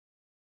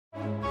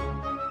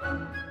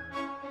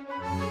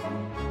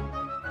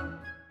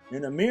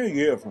In a mere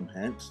year from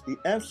hence, the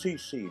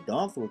FCC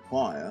doth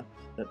require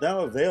that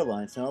thou avail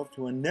thyself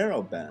to a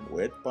narrow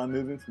bandwidth by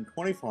moving from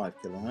 25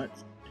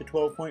 kHz to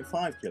 12.5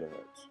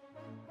 kHz.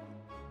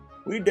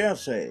 We dare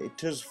say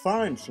 'tis a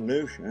fine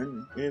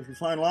solution if you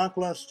find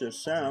lackluster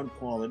sound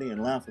quality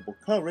and laughable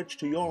coverage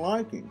to your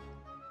liking.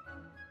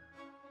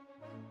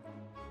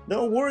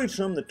 Though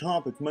worrisome the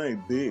topic may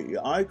be,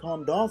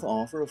 Icom doth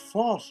offer a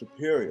far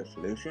superior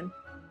solution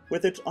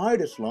with its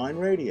IDAS line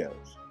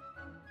radios.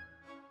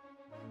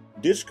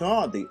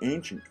 Discard the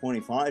ancient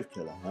 25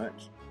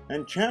 kHz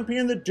and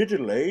champion the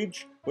digital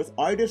age with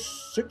IDAS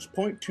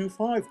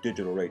 6.25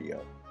 digital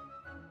radio.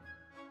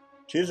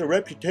 'Tis a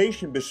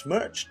reputation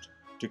besmirched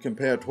to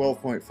compare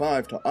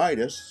 12.5 to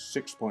IDAS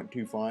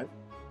 6.25.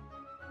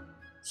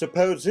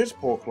 Suppose this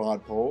poor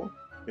clodpole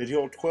is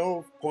your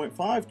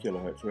 12.5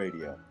 kHz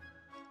radio.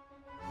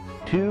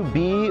 To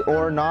be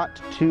or not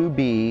to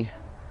be,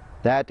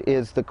 that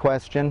is the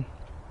question.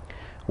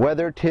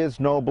 Whether 'tis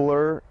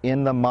nobler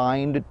in the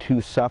mind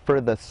to suffer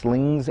the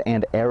slings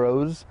and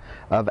arrows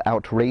of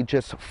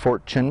outrageous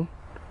fortune,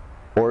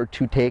 or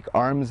to take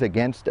arms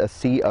against a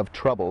sea of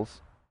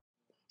troubles.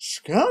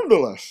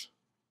 Scandalous!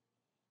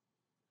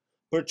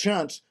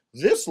 Perchance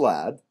this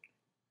lad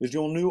is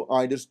your new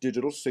IDAS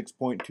digital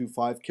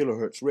 6.25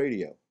 kHz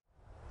radio.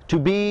 To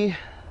be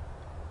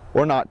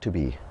or not to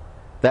be,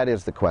 that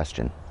is the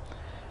question.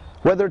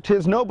 Whether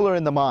 'tis nobler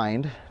in the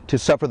mind to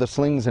suffer the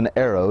slings and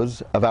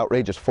arrows of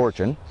outrageous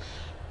fortune,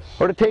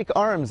 or to take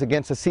arms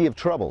against a sea of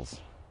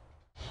troubles,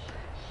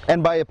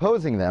 and by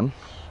opposing them,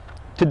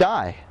 to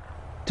die,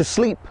 to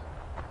sleep,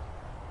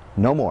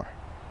 no more.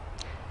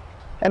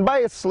 And by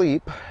a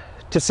sleep,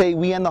 to say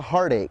we end the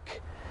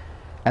heartache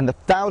and the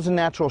 1,000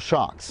 natural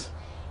shocks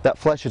that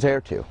flesh is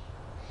heir to.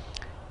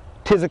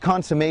 'Tis a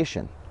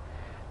consummation,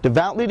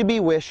 devoutly to be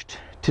wished,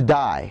 to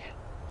die,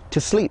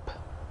 to sleep,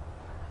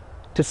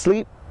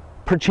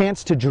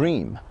 perchance to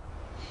dream.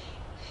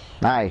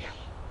 Aye,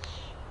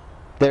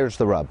 there's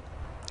the rub.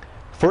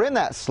 For in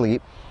that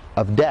sleep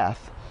of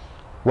death,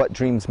 what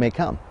dreams may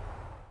come.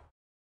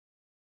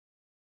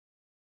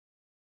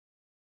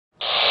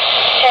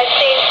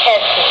 Testing.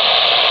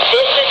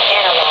 This is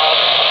analog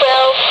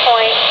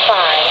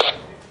 12.5.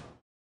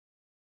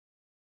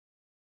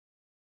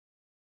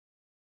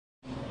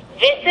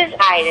 This is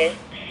IDAS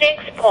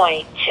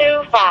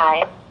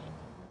 6.25.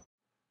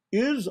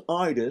 Is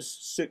IDAS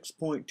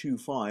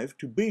 6.25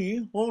 to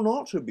be or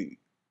not to be?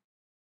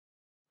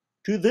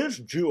 To this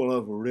jewel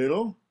of a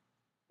riddle,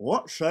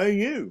 what say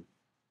you?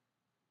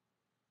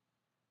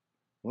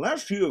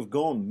 Lest you have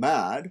gone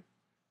mad,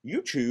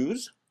 you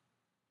choose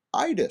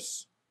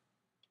IDAS.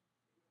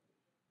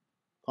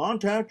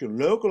 Contact your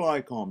local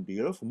Icom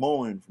dealer for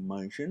more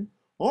information,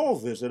 or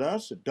visit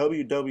us at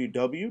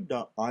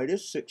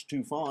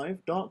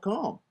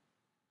www.idas625.com.